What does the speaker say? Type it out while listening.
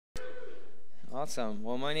Awesome.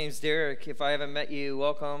 Well, my name's Derek. If I haven't met you,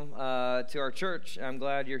 welcome to our church. I'm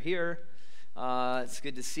glad you're here. It's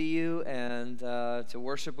good to see you and to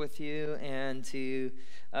worship with you and to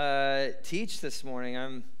teach this morning.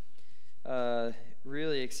 I'm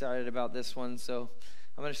really excited about this one, so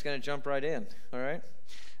I'm just going to jump right in, all right?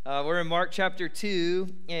 We're in Mark chapter 2,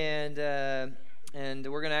 and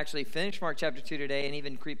we're going to actually finish Mark chapter 2 today and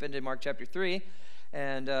even creep into Mark chapter 3.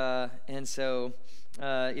 And so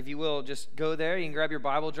if you will, just go there. You can grab your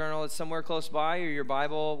Bible journal. It's somewhere close by, or your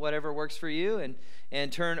Bible, whatever works for you,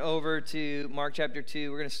 and turn over to Mark chapter 2.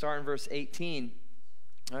 We're going to start in verse 18.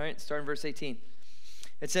 All right, start in verse 18.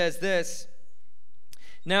 It says this: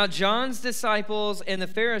 Now John's disciples and the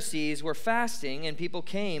Pharisees were fasting, and people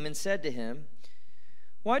came and said to him,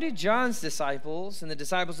 Why do John's disciples and the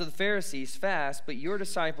disciples of the Pharisees fast, but your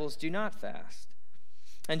disciples do not fast?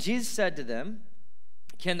 And Jesus said to them,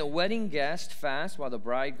 Can the wedding guest fast while the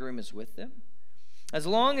bridegroom is with them? As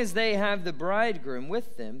long as they have the bridegroom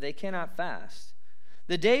with them, they cannot fast.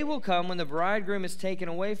 The day will come when the bridegroom is taken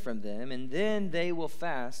away from them, and then they will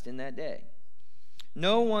fast in that day.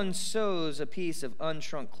 No one sews a piece of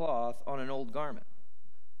unshrunk cloth on an old garment.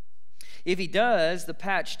 If he does, the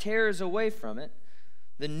patch tears away from it,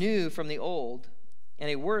 the new from the old, and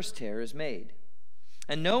a worse tear is made.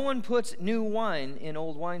 And no one puts new wine in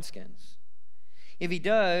old wineskins. If he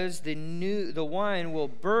does, the wine will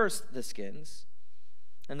burst the skins,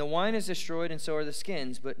 and the wine is destroyed, and so are the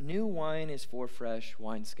skins. But new wine is for fresh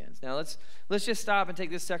wineskins. Now let's just stop and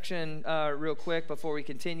take this section real quick before we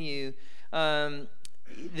continue.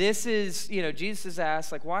 This is, Jesus is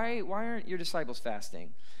asked, why aren't your disciples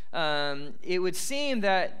fasting? It would seem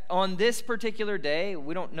that on this particular day,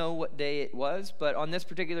 we don't know what day it was, but on this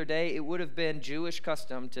particular day, it would have been Jewish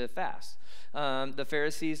custom to fast. The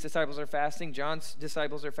Pharisees' disciples are fasting, John's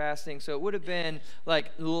disciples are fasting, so it would have been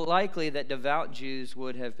likely that devout Jews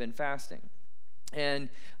would have been fasting. And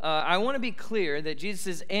I want to be clear that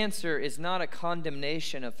Jesus' answer is not a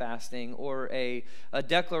condemnation of fasting or a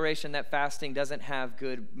declaration that fasting doesn't have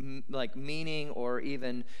good meaning or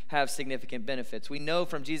even have significant benefits. We know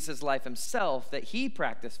from Jesus' life himself that he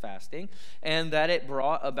practiced fasting and that it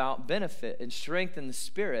brought about benefit and strength in the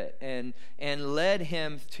spirit and led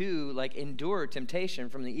him to endure temptation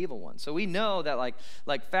from the evil one. So we know that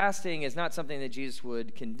fasting is not something that Jesus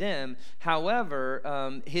would condemn.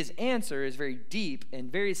 However, his answer is very deep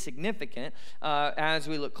and very significant as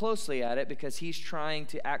we look closely at it, because he's trying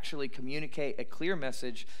to actually communicate a clear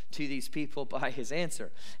message to these people by his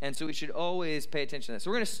answer. And so we should always pay attention to this. So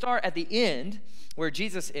we're going to start at the end where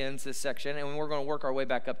Jesus ends this section, and we're going to work our way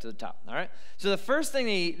back up to the top. All right? So the first thing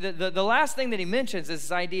the last thing that he mentions is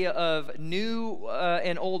this idea of new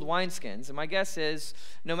and old wineskins. And my guess is,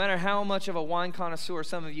 no matter how much of a wine connoisseur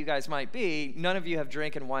some of you guys might be, none of you have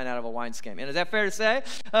drinking wine out of a wineskin. And is that fair to say?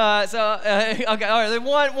 Okay, all right.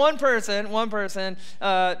 One person,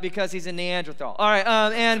 because he's a Neanderthal. All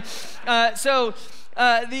right, so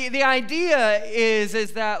the idea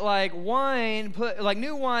is that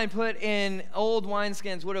new wine put in old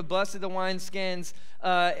wineskins would have busted the wineskins.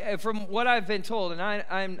 From what I've been told, and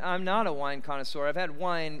I'm not a wine connoisseur. I've had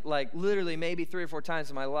wine literally maybe 3 or 4 times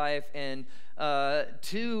in my life, and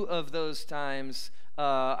 2 of those times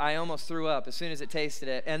I almost threw up as soon as it tasted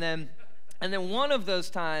it, and then one of those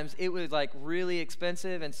times, it was really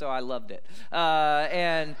expensive, and so I loved it.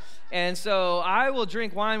 And so I will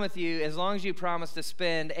drink wine with you as long as you promise to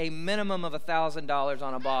spend a minimum of $1,000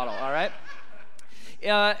 on a bottle. All right.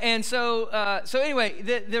 So anyway,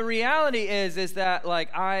 the reality is that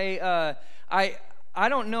I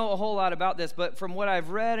don't know a whole lot about this, but from what I've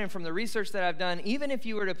read and from the research that I've done, even if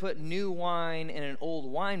you were to put new wine in an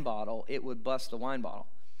old wine bottle, it would bust the wine bottle.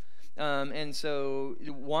 And so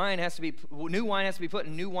new wine has to be put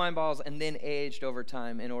in new wine bottles and then aged over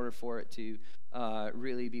time in order for it to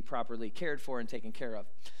really be properly cared for and taken care of.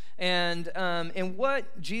 And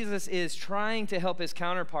what Jesus is trying to help his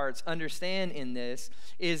counterparts understand in this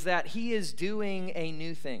is that he is doing a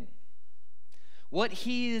new thing. What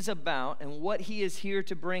he is about and what he is here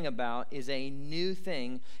to bring about is a new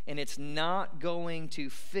thing, and it's not going to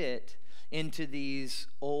fit into these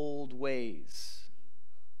old ways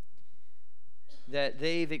that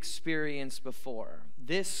they've experienced before.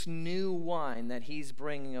 This new wine that he's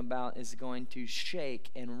bringing about is going to shake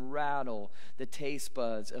and rattle the taste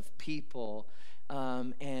buds of people,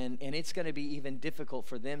 and it's going to be even difficult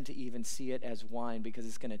for them to even see it as wine, because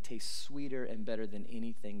it's going to taste sweeter and better than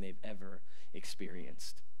anything they've ever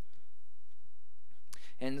experienced.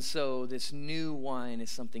 And so this new wine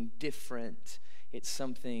is something different. It's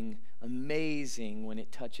something amazing when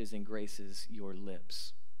it touches and graces your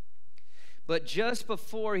lips. But just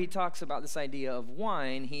before he talks about this idea of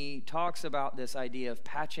wine, he talks about this idea of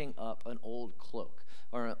patching up an old cloak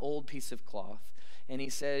or an old piece of cloth. And he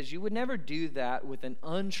says, you would never do that with an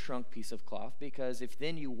unshrunk piece of cloth, because if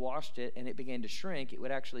then you washed it and it began to shrink, it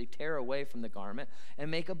would actually tear away from the garment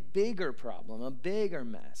and make a bigger problem, a bigger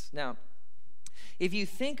mess. Now, if you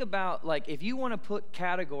think about, like, if you want to put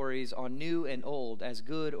categories on new and old as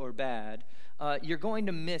good or bad, you're going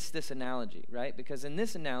to miss this analogy, right? Because in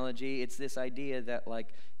this analogy, it's this idea that, like,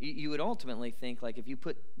 you would ultimately think, like, if you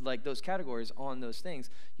put, like, those categories on those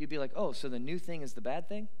things, you'd be like, oh, so the new thing is the bad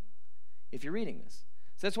thing? If you're reading this.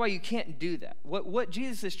 So that's why you can't do that. What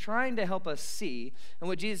Jesus is trying to help us see, and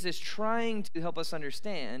what Jesus is trying to help us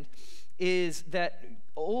understand, is that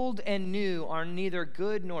old and new are neither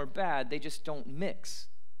good nor bad. They just don't mix.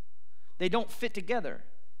 They don't fit together.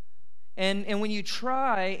 And when you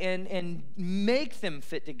try and make them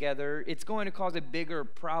fit together, it's going to cause a bigger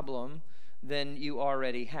problem than you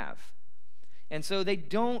already have. And so they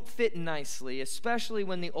don't fit nicely, especially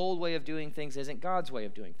when the old way of doing things isn't God's way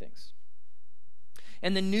of doing things.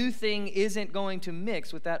 And the new thing isn't going to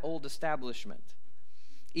mix with that old establishment,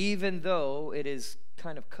 even though it is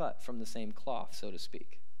kind of cut from the same cloth, so to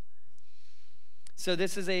speak. So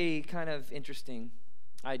this is a kind of interesting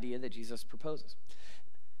idea that Jesus proposes.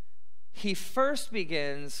 He first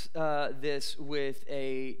begins this with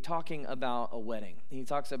talking about a wedding. He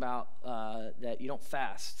talks about that you don't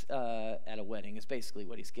fast at a wedding, is basically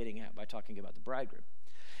what he's getting at by talking about the bridegroom.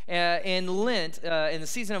 In Lent, in the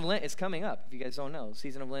season of Lent is coming up. If you guys don't know, the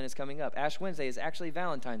season of Lent is coming up. Ash Wednesday is actually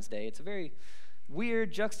Valentine's Day. It's a very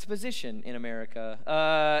weird juxtaposition in America. But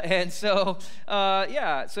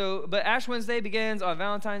Ash Wednesday begins on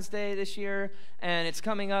Valentine's Day this year, and it's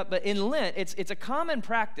coming up. But in Lent, it's a common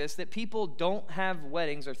practice that people don't have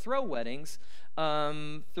weddings or throw weddings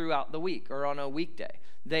throughout the week or on a weekday.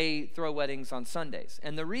 They throw weddings on Sundays.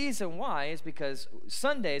 And the reason why is because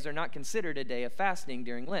Sundays are not considered a day of fasting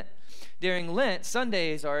during Lent. During Lent,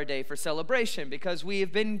 Sundays are a day for celebration because we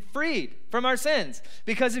have been freed from our sins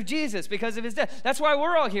because of Jesus, because of his death. That's why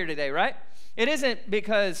we're all here today, right? It isn't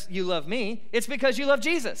because you love me. It's because you love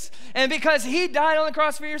Jesus. And because he died on the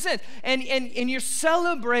cross for your sins. And you're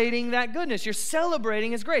celebrating that goodness. You're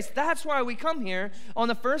celebrating his grace. That's why we come here on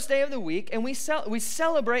the first day of the week and we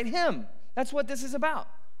celebrate him. That's what this is about.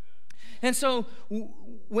 And so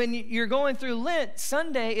when you're going through Lent,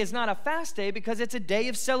 Sunday is not a fast day because it's a day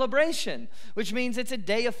of celebration, which means it's a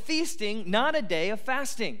day of feasting, not a day of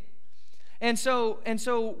fasting. And so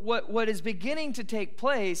what is beginning to take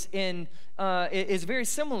place is very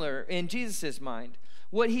similar in Jesus' mind.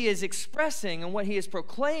 What he is expressing and what he is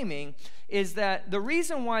proclaiming is that the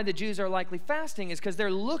reason why the Jews are likely fasting is because they're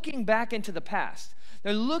looking back into the past.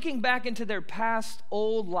 They're looking back into their past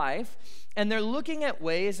old life, and they're looking at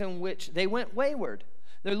ways in which they went wayward.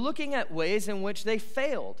 They're looking at ways in which they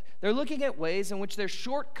failed. They're looking at ways in which their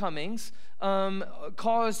shortcomings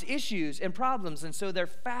caused issues and problems. And so they're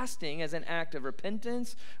fasting as an act of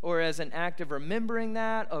repentance or as an act of remembering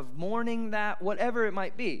that, of mourning that, whatever it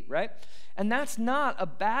might be, right? And that's not a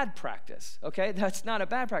bad practice, okay? That's not a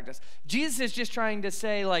bad practice. Jesus is just trying to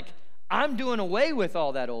say, like, I'm doing away with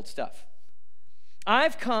all that old stuff.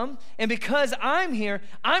 I've come, and because I'm here,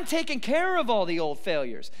 I'm taking care of all the old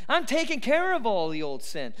failures. I'm taking care of all the old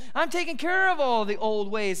sin. I'm taking care of all the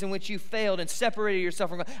old ways in which you failed and separated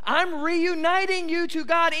yourself from God. I'm reuniting you to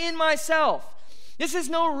God in myself. This is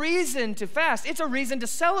no reason to fast. It's a reason to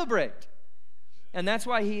celebrate. And that's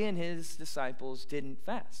why he and his disciples didn't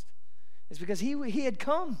fast. It's because he had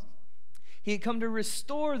come. He had come to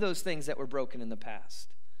restore those things that were broken in the past.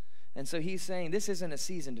 And so he's saying this isn't a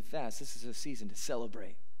season to fast, this is a season to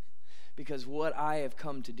celebrate. Because what I have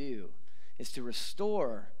come to do is to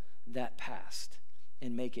restore that past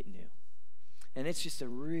and make it new. And it's just a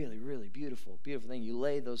really, really beautiful, beautiful thing. You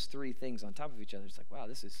lay those three things on top of each other. It's like, wow,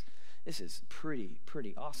 this is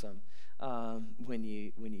pretty awesome when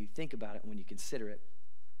you think about it, when you consider it.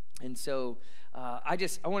 And so I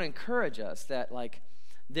want to encourage us that, like,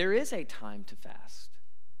 there is a time to fast.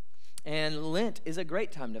 And Lent is a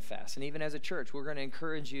great time to fast. And even as a church, we're going to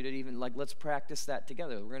encourage you to even, like, let's practice that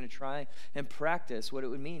together. We're going to try and practice what it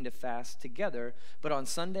would mean to fast together. But on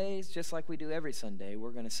Sundays, just like we do every Sunday, we're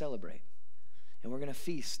going to celebrate. And we're going to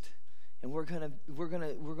feast. And we're going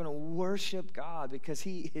to worship God because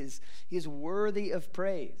he is worthy of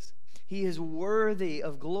praise. He is worthy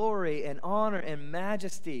of glory and honor and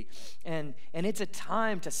majesty. And it's a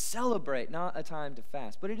time to celebrate, not a time to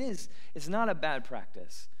fast. But it's not a bad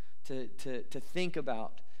practice to think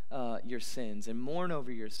about your sins and mourn over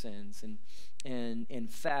your sins and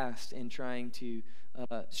fast and trying to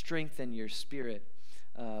strengthen your spirit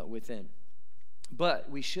within. But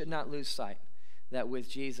we should not lose sight that with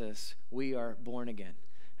Jesus, we are born again.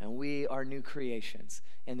 And we are new creations.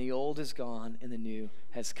 And the old is gone and the new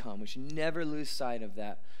has come. We should never lose sight of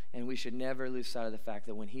that. And we should never lose sight of the fact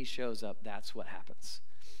that when he shows up, that's what happens.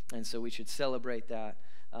 And so we should celebrate that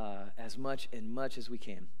as much as we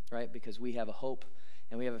can, right? Because we have a hope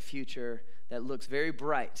and we have a future that looks very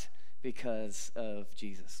bright because of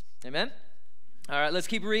Jesus. Amen? All right, let's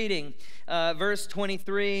keep reading. Verse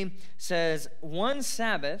 23 says, one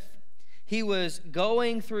Sabbath, he was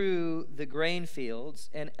going through the grain fields,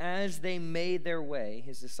 and as they made their way,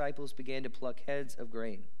 his disciples began to pluck heads of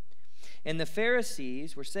grain. And the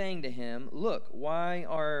Pharisees were saying to him, look, why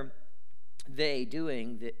are they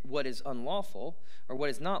doing what is unlawful, or what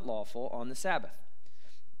is not lawful on the Sabbath?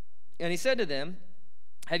 And he said to them,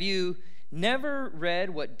 have you never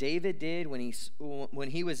read what David did when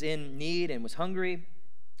he was in need and was hungry?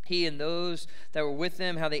 He and those that were with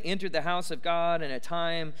him, how they entered the house of God in a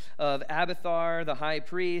time of Abiathar, the high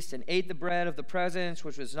priest, and ate the bread of the presence,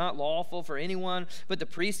 which was not lawful for anyone but the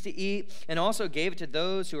priest to eat, and also gave it to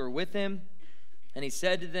those who were with him. And he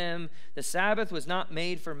said to them, the Sabbath was not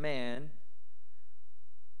made for man,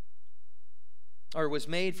 or was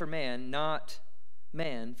made for man, not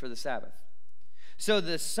man for the Sabbath. So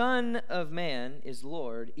the Son of Man is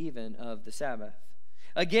Lord even of the Sabbath.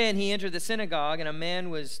 Again, he entered the synagogue, and a man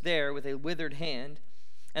was there with a withered hand.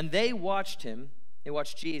 And they watched him, they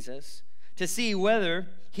watched Jesus, to see whether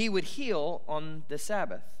he would heal on the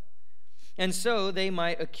Sabbath. And so they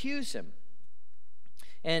might accuse him.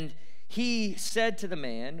 And he said to the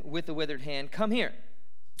man with the withered hand, come here.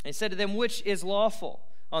 And he said to them, which is lawful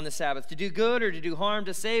on the Sabbath, to do good or to do harm,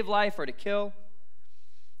 to save life or to kill?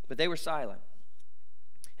 But they were silent.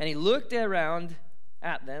 And he looked around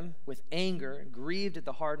at them with anger, and grieved at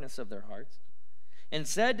the hardness of their hearts, and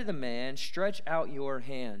said to the man, stretch out your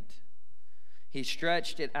hand. He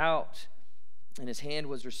stretched it out, and his hand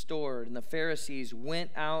was restored. And the Pharisees went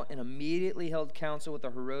out and immediately held counsel with the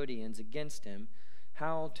Herodians against him,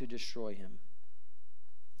 how to destroy him.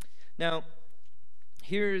 Now,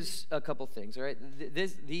 here's a couple things, all right?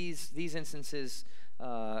 These instances,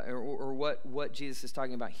 or what Jesus is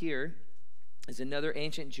talking about here, is another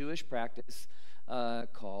ancient Jewish practice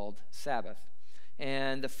called Sabbath.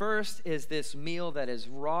 And the first is this meal that is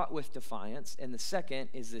wrought with defiance, and the second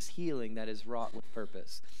is this healing that is wrought with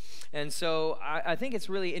purpose. And so I think it's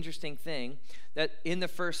a really interesting thing that in the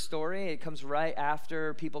first story, it comes right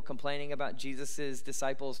after people complaining about Jesus's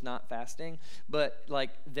disciples not fasting, but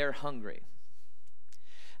like they're hungry.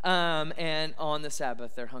 And on the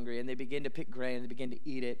Sabbath, they're hungry, and they begin to pick grain, they begin to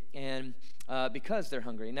eat it, and because they're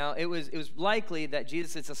hungry. Now, it was likely that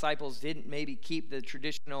Jesus' disciples didn't maybe keep the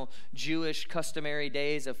traditional Jewish customary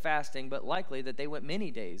days of fasting, but likely that they went many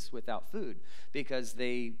days without food because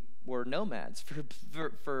they were nomads,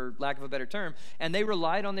 for lack of a better term, and they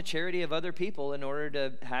relied on the charity of other people in order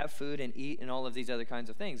to have food and eat and all of these other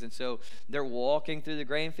kinds of things. And so they're walking through the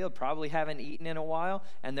grain field, probably haven't eaten in a while,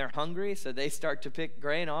 and they're hungry, so they start to pick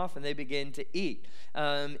grain off and they begin to eat.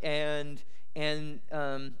 And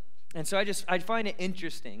so I find it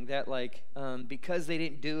interesting that because they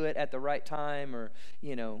didn't do it at the right time, or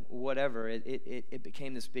whatever, it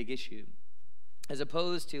became this big issue, as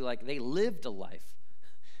opposed to they lived a life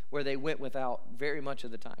where they went without very much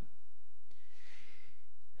of the time.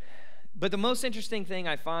 But the most interesting thing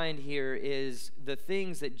I find here is the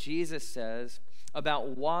things that Jesus says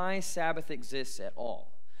about why Sabbath exists at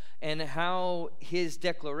all, and how his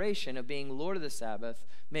declaration of being Lord of the Sabbath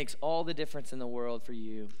makes all the difference in the world for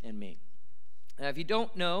you and me. Now, if you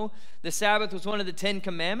don't know, the Sabbath was one of the 10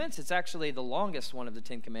 Commandments. It's actually the longest one of the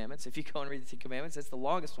 10 Commandments. If you go and read the 10 Commandments, it's the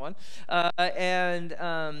longest one. And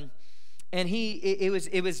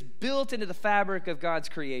it was built into the fabric of God's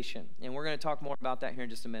creation. And we're going to talk more about that here in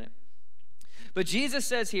just a minute. But Jesus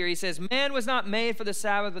says here, he says, man was not made for the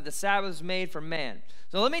Sabbath, but the Sabbath was made for man.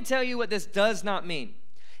 So let me tell you what this does not mean.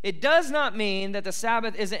 It does not mean that the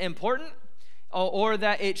Sabbath isn't important or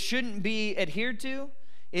that it shouldn't be adhered to.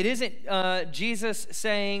 It isn't Jesus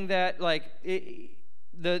saying that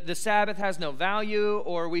the Sabbath has no value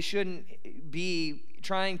or we shouldn't be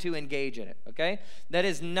trying to engage in it, okay? That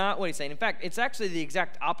is not what he's saying. In fact, it's actually the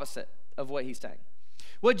exact opposite of what he's saying.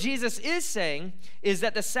 What Jesus is saying is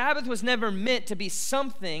that the Sabbath was never meant to be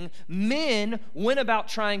something men went about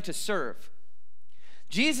trying to serve.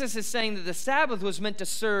 Jesus is saying that the Sabbath was meant to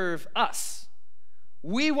serve us.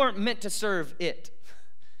 We weren't meant to serve it.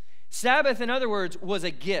 Sabbath, in other words, was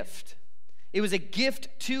a gift. It was a gift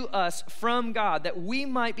to us from God that we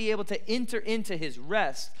might be able to enter into his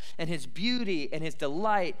rest and his beauty and his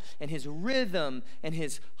delight and his rhythm and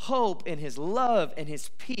his hope and his love and his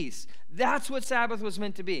peace. That's what Sabbath was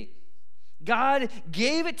meant to be. God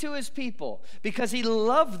gave it to his people because he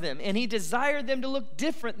loved them and he desired them to look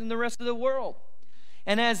different than the rest of the world.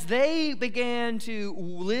 And as they began to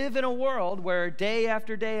live in a world where day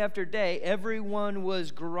after day after day, everyone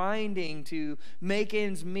was grinding to make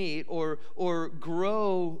ends meet or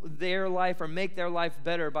grow their life or make their life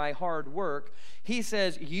better by hard work, he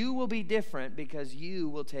says, you will be different because you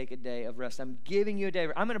will take a day of rest. I'm giving you a day.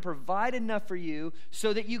 I'm going to provide enough for you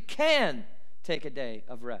so that you can take a day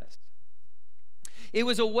of rest. It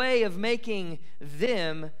was a way of making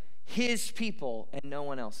them his people and no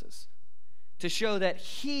one else's, to show that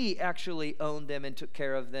he actually owned them and took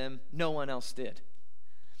care of them. No one else did.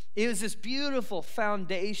 It was this beautiful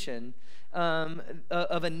foundation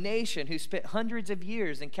of a nation who spent hundreds of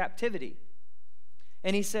years in captivity.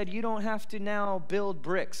 And he said, you don't have to now build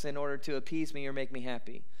bricks in order to appease me or make me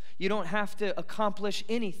happy. You don't have to accomplish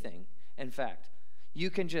anything, in fact.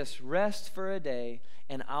 You can just rest for a day,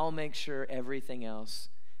 and I'll make sure everything else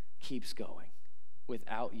keeps going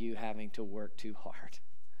without you having to work too hard.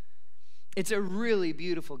 It's a really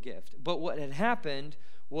beautiful gift. But what had happened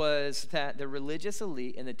was that the religious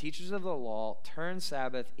elite and the teachers of the law turned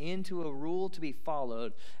Sabbath into a rule to be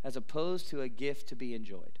followed as opposed to a gift to be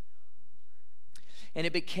enjoyed. And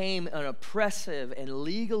it became an oppressive and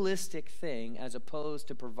legalistic thing as opposed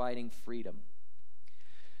to providing freedom.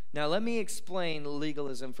 Now, let me explain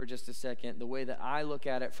legalism for just a second, the way that I look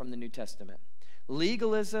at it from the New Testament.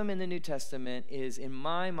 Legalism in the New Testament is, in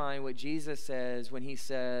my mind, what Jesus says when he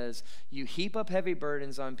says, you heap up heavy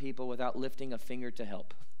burdens on people without lifting a finger to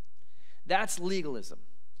help. That's legalism.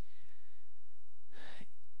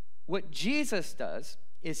 What Jesus does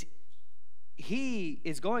is he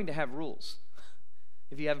is going to have rules,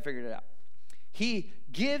 if you haven't figured it out. He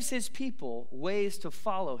gives his people ways to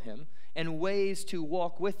follow him and ways to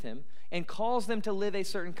walk with him and calls them to live a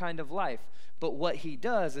certain kind of life. But what he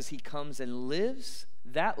does is he comes and lives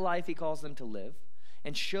that life he calls them to live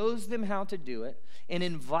and shows them how to do it and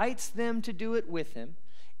invites them to do it with him.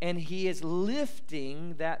 And he is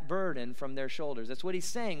lifting that burden from their shoulders. That's what he's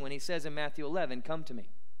saying when he says in Matthew 11, come to me.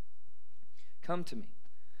 Come to me,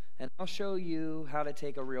 and I'll show you how to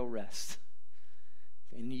take a real rest.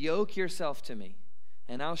 And yoke yourself to me,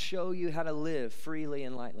 and I'll show you how to live freely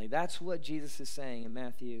and lightly. That's what Jesus is saying in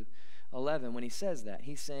Matthew 11 when he says that.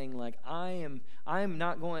 He's saying, like,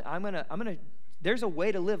 there's a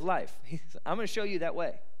way to live life. I'm going to show you that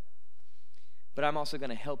way. But I'm also going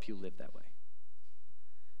to help you live that way,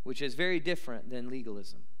 which is very different than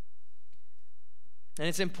legalism. And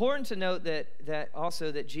it's important to note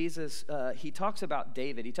that Jesus, he talks about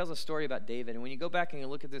David. He tells a story about David. And when you go back and you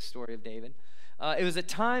look at this story of David, it was a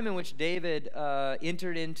time in which David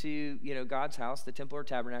entered into God's house, the temple or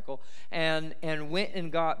tabernacle, and went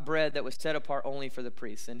and got bread that was set apart only for the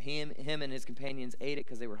priests. And him and his companions ate it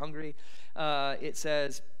because they were hungry. It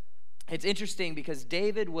says, it's interesting because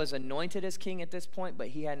David was anointed as king at this point, but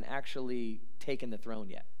he hadn't actually taken the throne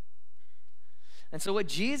yet. And so what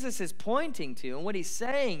Jesus is pointing to and what he's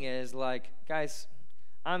saying is, like, guys,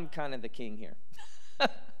 I'm kind of the king here.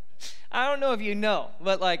 I don't know if you know,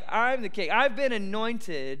 but, like, I'm the king. I've been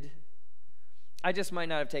anointed. I just might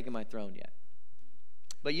not have taken my throne yet.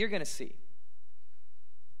 But you're going to see.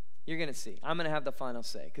 You're going to see. I'm going to have the final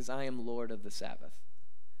say because I am Lord of the Sabbath.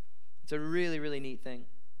 It's a really, really neat thing.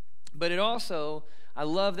 But it also, I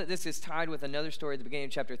love that this is tied with another story at the beginning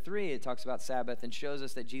of chapter 3. It talks about Sabbath and shows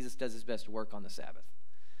us that Jesus does his best work on the Sabbath.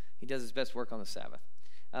 He does his best work on the Sabbath.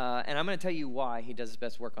 And I'm going to tell you why he does his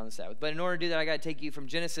best work on the Sabbath. But in order to do that, I got to take you from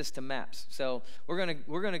Genesis to maps. So we're going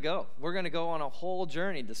to go. We're going to go on a whole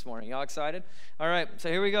journey this morning. Y'all excited? All right, so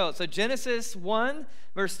here we go. So Genesis 1,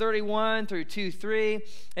 verse 31 through 2:3,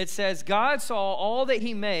 it says, God saw all that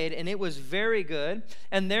he made, and it was very good.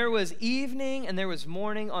 And there was evening and there was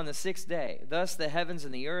morning on the sixth day. Thus the heavens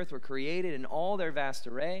and the earth were created in all their vast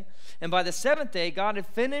array. And by the seventh day, God had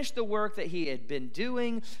finished the work that he had been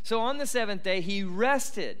doing. So on the seventh day, he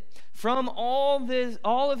rested from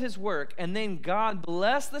all of his work, and then God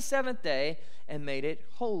blessed the seventh day and made it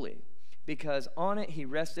holy, because on it he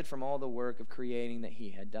rested from all the work of creating that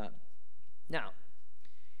he had done. Now,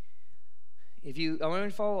 I want you to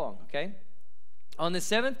follow along, okay? On the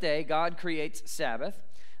seventh day, God creates Sabbath.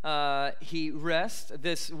 He rests.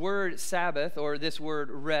 This word Sabbath, or this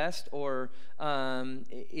word rest, or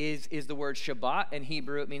is the word Shabbat in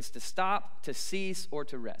Hebrew. It means to stop, to cease, or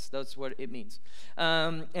to rest. That's what it means.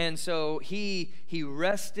 And so he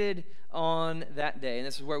rested on that day, and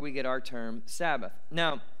this is where we get our term Sabbath.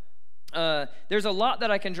 Now, there's a lot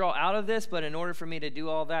that I can draw out of this, but in order for me to do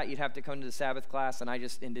all that, you'd have to come to the Sabbath class, and I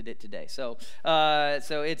just ended it today. So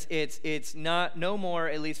it's not no more,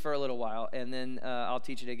 at least for a little while, and then I'll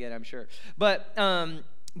teach it again, I'm sure. But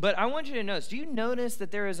I want you to notice. Do you notice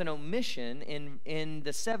that there is an omission in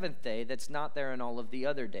the seventh day that's not there in all of the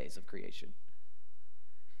other days of creation?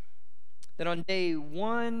 That on day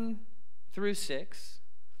 1 through 6,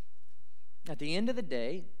 at the end of the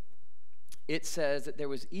day, it says that there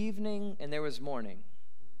was evening and there was morning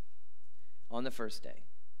on the first day.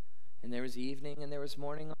 And there was evening and there was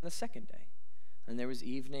morning on the second day. And there was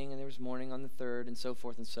evening and there was morning on the third, and so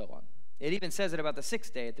forth and so on. It even says it about the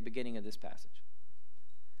sixth day at the beginning of this passage.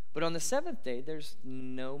 But on the seventh day, there's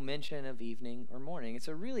no mention of evening or morning. It's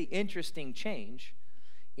a really interesting change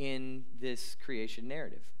in this creation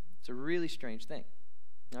narrative. It's a really strange thing.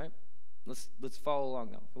 All right? Let's follow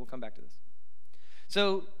along, though. We'll come back to this.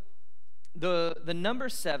 So the number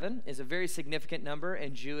 7 is a very significant number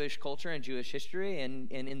in Jewish culture and Jewish history and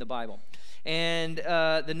in the Bible. And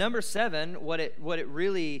the number 7, what it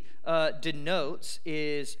really denotes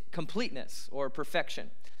is completeness or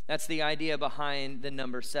perfection. That's the idea behind the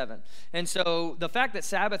number 7. And so the fact that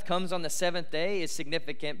Sabbath comes on the seventh day is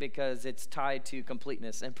significant because it's tied to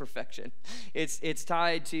completeness and perfection. It's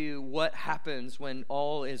tied to what happens when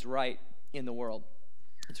all is right in the world.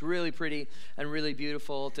 It's really pretty and really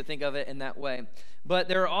beautiful to think of it in that way. But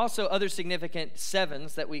there are also other significant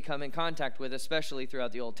 7s that we come in contact with, especially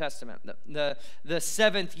throughout the Old Testament. The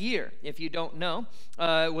seventh year, if you don't know,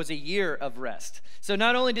 was a year of rest. So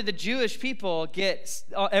not only did the Jewish people get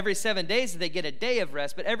every 7 days, they get a day of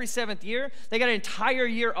rest, but every seventh year, they got an entire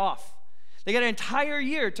year off. They got an entire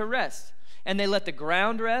year to rest. And they let the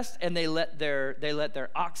ground rest, and they let their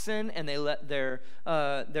oxen, and they let their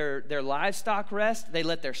livestock rest. They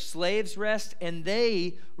let their slaves rest, and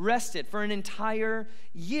they rested for an entire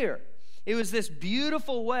year. It was this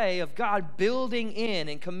beautiful way of God building in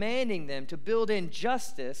and commanding them to build in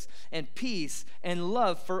justice and peace and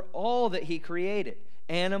love for all that he created.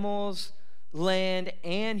 Animals, land,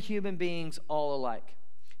 and human beings all alike.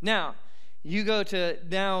 Now, you go to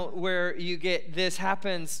now where you get this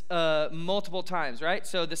happens multiple times, right?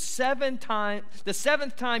 So the seventh time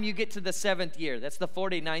you get to the 7th year, that's the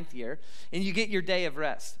 49th year, and you get your day of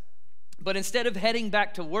rest. But instead of heading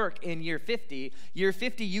back to work in year 50,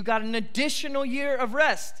 you got an additional year of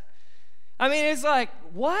rest. I mean, it's like,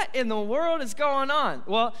 what in the world is going on?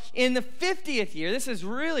 Well, in the 50th year, this is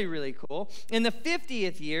really, really cool. In the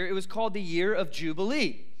 50th year, it was called the year of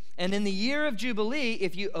Jubilee. And in the year of Jubilee,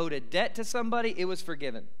 if you owed a debt to somebody, it was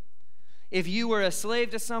forgiven. If you were a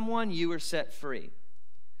slave to someone, you were set free.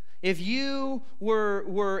 If you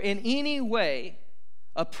were in any way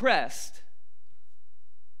oppressed,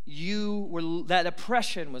 that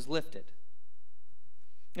oppression was lifted.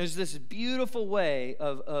 There's this beautiful way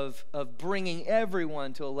of bringing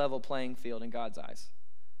everyone to a level playing field in God's eyes.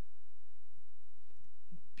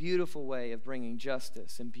 Beautiful way of bringing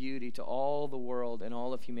justice and beauty to all the world and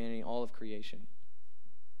all of humanity, all of creation.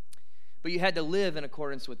 But you had to live in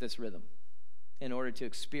accordance with this rhythm in order to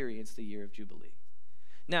experience the year of Jubilee.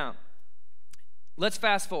 Now, let's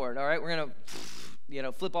fast forward, all right? We're going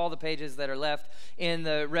to flip all the pages that are left in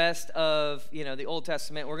the rest of, the Old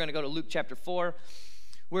Testament. We're going to go to Luke chapter 4,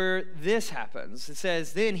 where this happens. It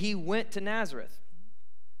says, "Then he went to Nazareth,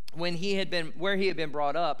 where he had been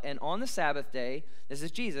brought up, and on the Sabbath day," this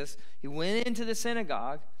is Jesus, "he went into the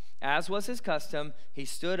synagogue, as was his custom. He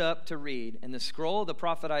stood up to read, and the scroll of the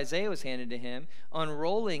prophet Isaiah was handed to him.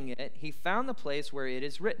 Unrolling it, he found the place where it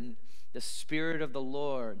is written, 'The Spirit of the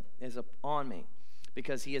Lord is upon me,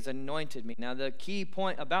 because he has anointed me.'" Now, the key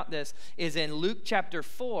point about this is in Luke chapter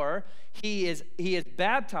 4, he is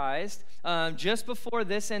baptized just before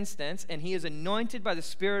this instance, and he is anointed by the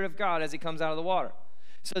Spirit of God as he comes out of the water.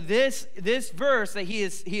 So this verse that he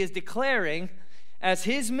is declaring as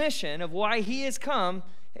his mission of why he has come,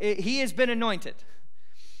 he has been anointed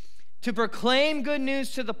to proclaim good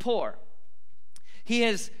news to the poor. He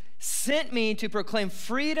has sent me to proclaim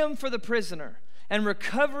freedom for the prisoner and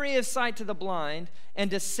recovery of sight to the blind,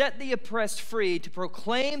 and to set the oppressed free, to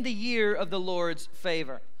proclaim the year of the Lord's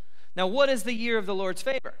favor. Now, what is the year of the Lord's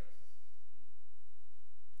favor?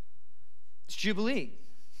 It's Jubilee.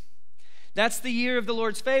 That's the year of the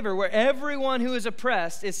Lord's favor, where everyone who is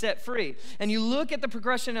oppressed is set free. And you look at the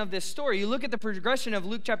progression of this story. You look at the progression of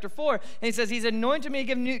Luke chapter 4, and he says, he's anointed me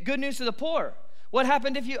to give good news to the poor. What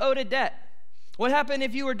happened if you owed a debt? What happened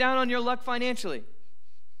if you were down on your luck financially?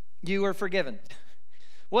 You were forgiven.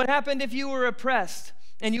 What happened if you were oppressed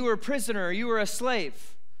and you were a prisoner, or you were a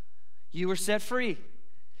slave? You were set free.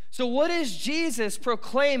 So what is Jesus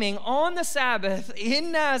proclaiming on the Sabbath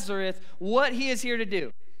in Nazareth what he is here to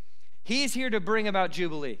do? He's here to bring about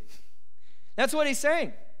Jubilee. That's what he's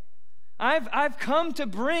saying. I've come to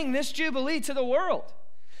bring this Jubilee to the world.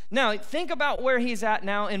 Now, think about where he's at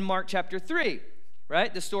now in Mark chapter 3,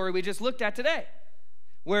 right? The story we just looked at today,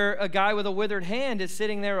 where a guy with a withered hand is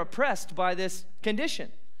sitting there oppressed by this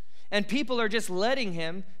condition. And people are just letting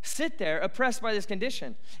him sit there oppressed by this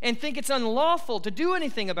condition and think it's unlawful to do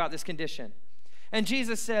anything about this condition. And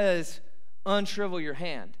Jesus says, unshrivel your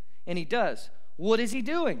hand. And he does. What is he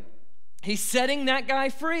doing? He's setting that guy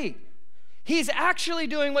free. He's actually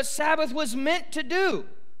doing what Sabbath was meant to do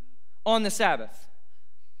on the Sabbath.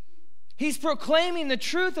 He's proclaiming the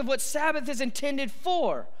truth of what Sabbath is intended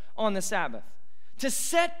for on the Sabbath, to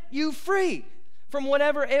set you free from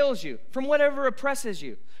whatever ails you, from whatever oppresses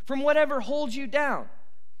you, from whatever holds you down.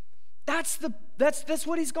 That's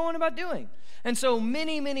what he's going about doing. And so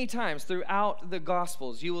many times throughout the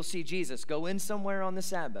Gospels, you will see Jesus go in somewhere on the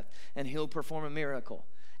Sabbath, and he'll perform a miracle,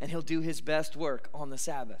 and he'll do his best work on the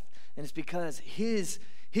Sabbath. And it's because his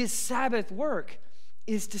Sabbath work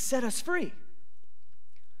is to set us free.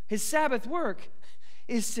 His Sabbath work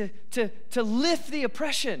is to lift the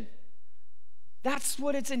oppression. That's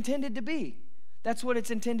what it's intended to be. That's what it's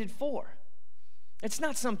intended for. It's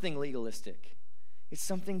not something legalistic. It's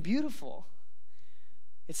something beautiful.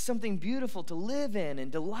 It's something beautiful to live in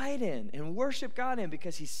and delight in and worship God in,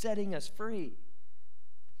 because he's setting us free.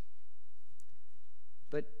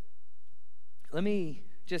 But let me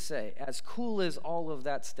just say, as cool as all of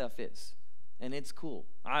that stuff is, and it's cool.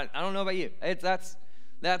 I don't know about you.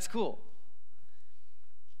 That's cool.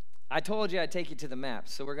 I told you I'd take you to the map,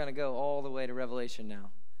 so we're going to go all the way to Revelation now.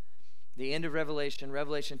 The end of Revelation,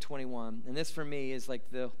 Revelation 21. And this for me is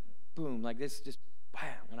like the boom, like this just,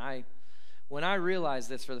 bam. When I realized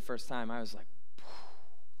this for the first time, I was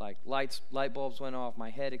like light bulbs went off, my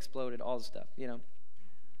head exploded, all the stuff, you know.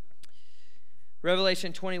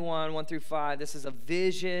 Revelation 21, 1 through 5. This is a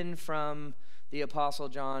vision from the Apostle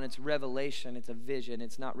John. It's revelation. It's a vision.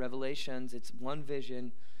 It's not revelations. It's one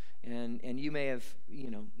vision. And you may have,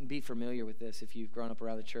 be familiar with this if you've grown up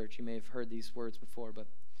around the church. You may have heard these words before. But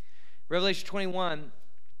Revelation 21,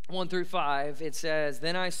 1 through 5, it says,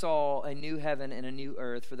 Then I saw a new heaven and a new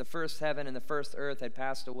earth, for the first heaven and the first earth had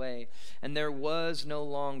passed away, and there was no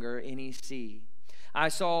longer any sea. I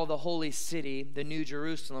saw the holy city, the new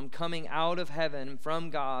Jerusalem, coming out of heaven from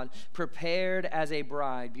God, prepared as a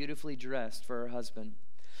bride, beautifully dressed for her husband.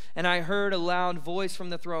 And I heard a loud voice from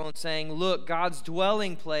the throne saying, Look, God's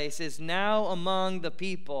dwelling place is now among the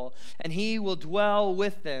people, and he will dwell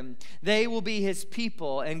with them. They will be his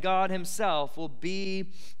people, and God himself will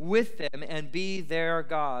be with them and be their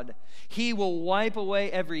God. He will wipe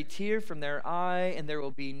away every tear from their eye, and there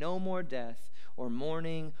will be no more death, or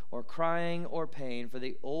mourning, or crying, or pain, for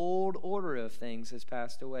the old order of things has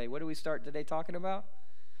passed away. What do we start today talking about?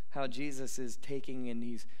 How Jesus is taking and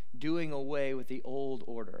he's doing away with the old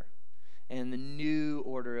order and the new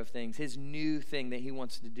order of things. His new thing that he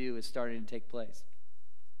wants to do is starting to take place.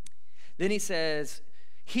 Then he says,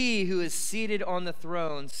 He who is seated on the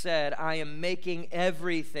throne said, I am making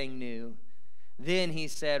everything new. Then he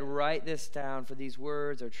said, Write this down, for these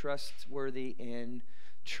words are trustworthy and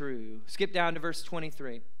true. Skip down to verse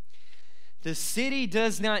 23. The city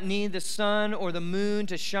does not need the sun or the moon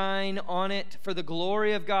to shine on it, for the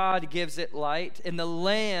glory of God gives it light, and the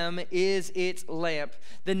Lamb is its lamp.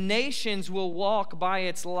 The nations will walk by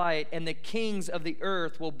its light, and the kings of the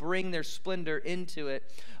earth will bring their splendor into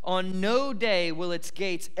it. On no day will its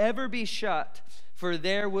gates ever be shut, for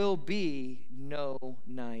there will be no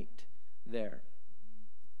night there.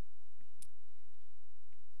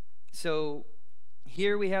 So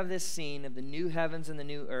here we have this scene of the new heavens and the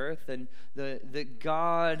new earth, and the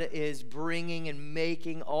God is bringing and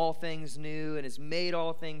making all things new and has made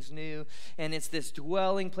all things new, and it's this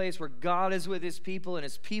dwelling place where God is with his people and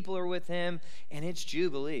his people are with him, and it's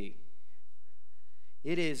Jubilee.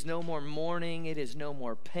 It is no more mourning, it is no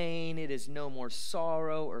more pain, it is no more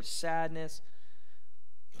sorrow or sadness.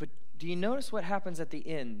 But do you notice what happens at the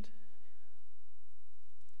end?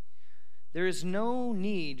 There is no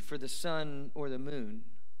need for the sun or the moon.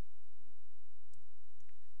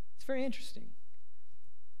 It's very interesting.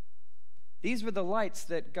 These were the lights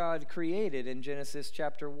that God created in Genesis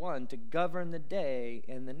chapter 1 to govern the day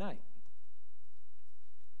and the night.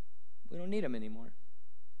 We don't need them anymore.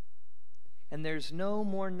 And there's no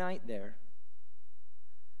more night there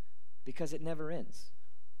because it never ends.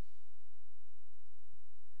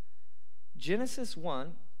 Genesis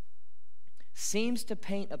 1 seems to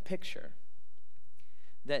paint a picture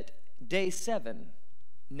that day 7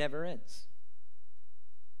 never ends.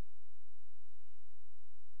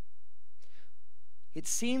 It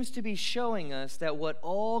seems to be showing us that what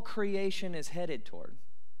all creation is headed toward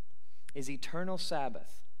is eternal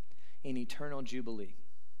Sabbath and eternal Jubilee.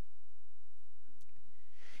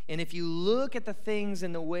 And if you look at the things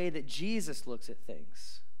in the way that Jesus looks at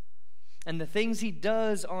things, and the things he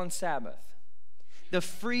does on Sabbath, the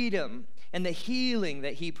freedom and the healing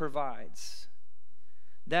that he provides,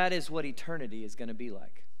 that is what eternity is going to be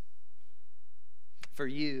like for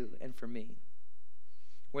you and for me.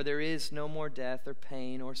 Where there is no more death or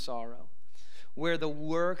pain or sorrow, where the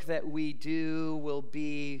work that we do will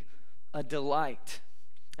be a delight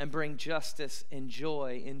and bring justice and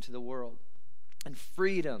joy into the world and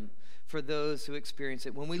freedom for those who experience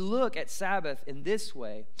it. When we look at Sabbath in this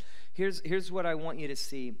way, here's what I want you to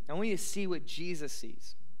see. I want you to see what Jesus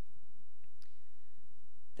sees.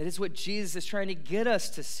 That is what Jesus is trying to get us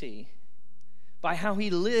to see by how he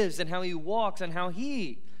lives and how he walks and how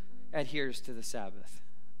he adheres to the Sabbath.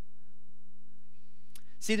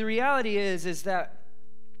 See, the reality is that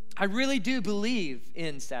I really do believe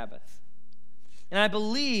in Sabbath. And I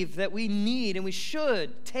believe that we need and we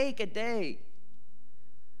should take a day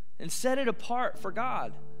and set it apart for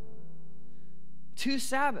God to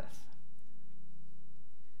Sabbath.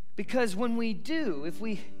 Because when we do, if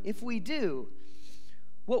we do,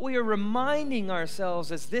 what we are reminding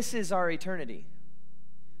ourselves is this is our eternity.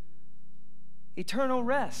 Eternal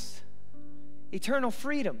rest, eternal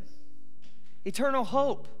freedom, eternal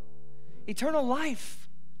hope, eternal life.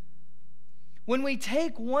 When we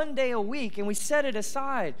take one day a week and we set it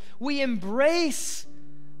aside, we embrace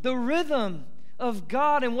the rhythm of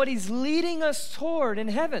God and what he's leading us toward in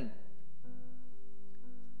heaven.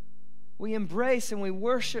 We embrace and we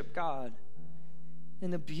worship God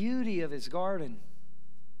in the beauty of his garden.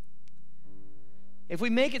 If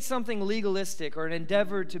we make it something legalistic or an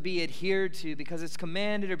endeavor to be adhered to because it's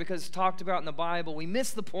commanded or because it's talked about in the Bible, we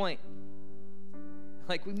miss the point.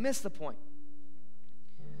 We miss the point.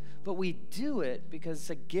 But we do it because it's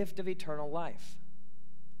a gift of eternal life.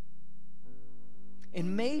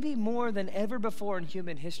 And maybe more than ever before in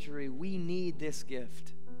human history, we need this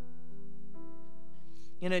gift.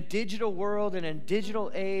 In a digital world, in a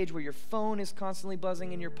digital age where your phone is constantly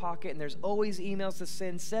buzzing in your pocket and there's always emails to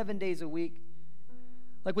send 7 days a week,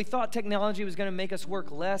 we thought technology was going to make us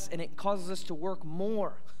work less, and it causes us to work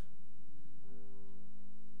more.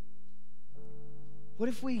 What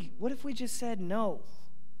if we just said, no,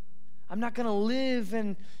 I'm not going to live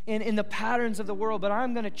in the patterns of the world, but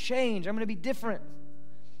I'm going to change. I'm going to be different.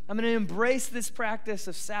 I'm going to embrace this practice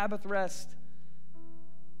of Sabbath rest,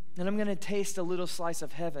 and I'm going to taste a little slice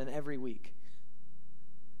of heaven every week.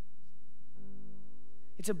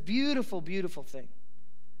 It's a beautiful, beautiful thing.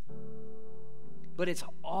 But it's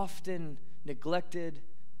often neglected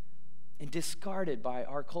and discarded by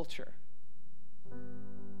our culture.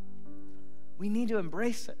 We need to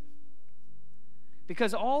embrace it.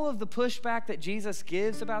 Because all of the pushback that Jesus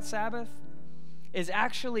gives about Sabbath is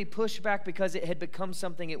actually pushback because it had become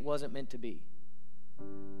something it wasn't meant to be.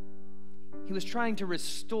 He was trying to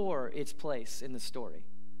restore its place in the story.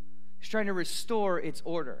 He's trying to restore its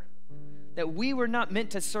order. That we were not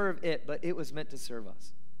meant to serve it, but it was meant to serve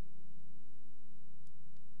us.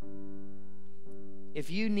 If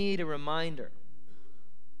you need a reminder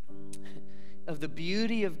of the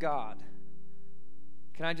beauty of God,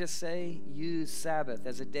 can I just say, use Sabbath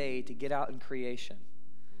as a day to get out in creation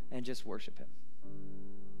and just worship him.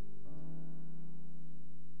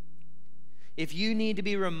 If you need to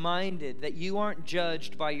be reminded that you aren't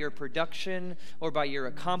judged by your production or by your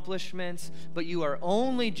accomplishments, but you are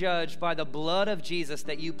only judged by the blood of Jesus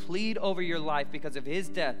that you plead over your life because of his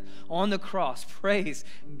death on the cross, praise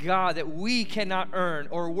God that we cannot earn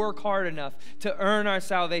or work hard enough to earn our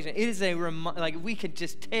salvation. It is we can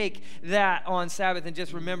just take that on Sabbath and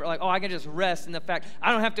just remember, I can just rest in the fact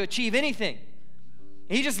I don't have to achieve anything.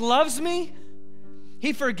 He just loves me.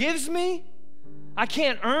 He forgives me. I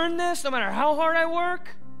can't earn this no matter how hard I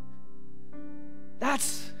work.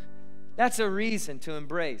 That's a reason to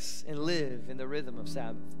embrace and live in the rhythm of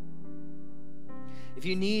Sabbath. If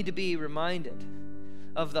you need to be reminded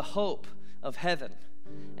of the hope of heaven,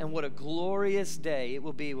 And what a glorious day it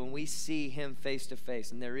will be when we see him face to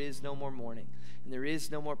face, and there is no more mourning, and there is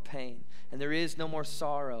no more pain, and there is no more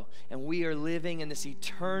sorrow, and we are living in this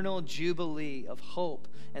eternal jubilee of hope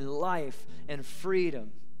and life and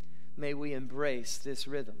freedom. May we embrace this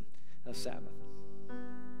rhythm of Sabbath.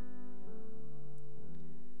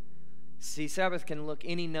 See, Sabbath can look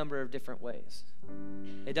any number of different ways.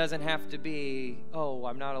 It doesn't have to be, oh,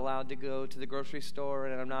 I'm not allowed to go to the grocery store,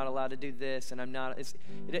 and I'm not allowed to do this, and I'm not.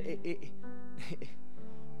 It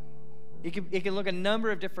can look a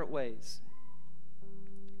number of different ways.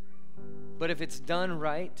 But if it's done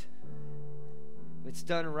right,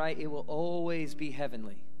 it will always be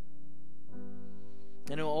heavenly.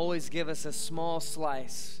 And it will always give us a small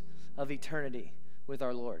slice of eternity with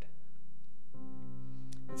our Lord.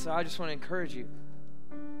 And so I just want to encourage you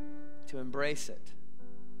to embrace it,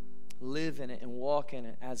 live in it, and walk in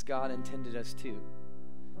it as God intended us to,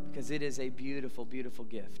 because it is a beautiful, beautiful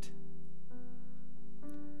gift.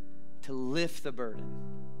 To lift the burden,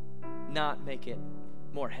 not make it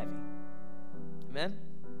more heavy. Amen?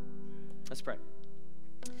 Let's pray.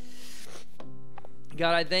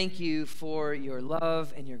 God, I thank you for your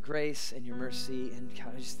love and your grace and your mercy. And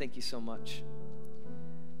God, I just thank you so much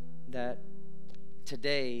that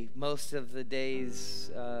today, most of the days,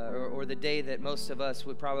 or the day that most of us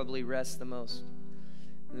would probably rest the most,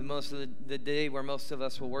 the day where most of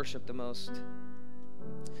us will worship the most,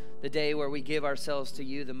 the day where we give ourselves to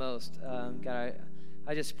you the most. God,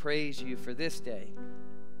 I just praise you for this day.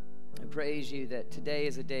 I praise you that today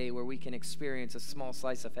is a day where we can experience a small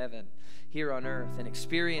slice of heaven here on earth, and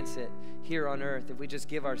experience it here on earth if we just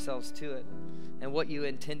give ourselves to it and what you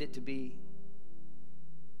intend it to be.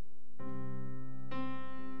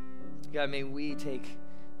 God, may we take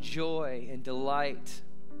joy and delight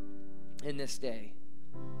in this day.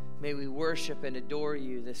 May we worship and adore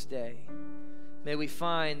you this day. May we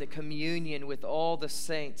find the communion with all the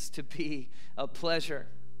saints to be a pleasure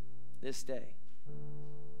this day.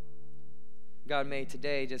 God, may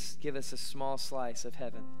today just give us a small slice of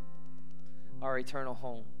heaven, our eternal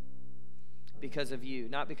home, because of you,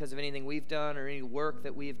 not because of anything we've done or any work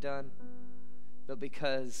that we've done, but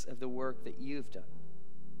because of the work that you've done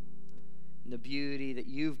and the beauty that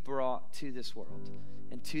you've brought to this world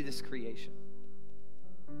and to this creation.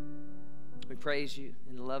 We praise you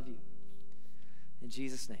and love you. In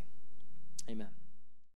Jesus' name, amen.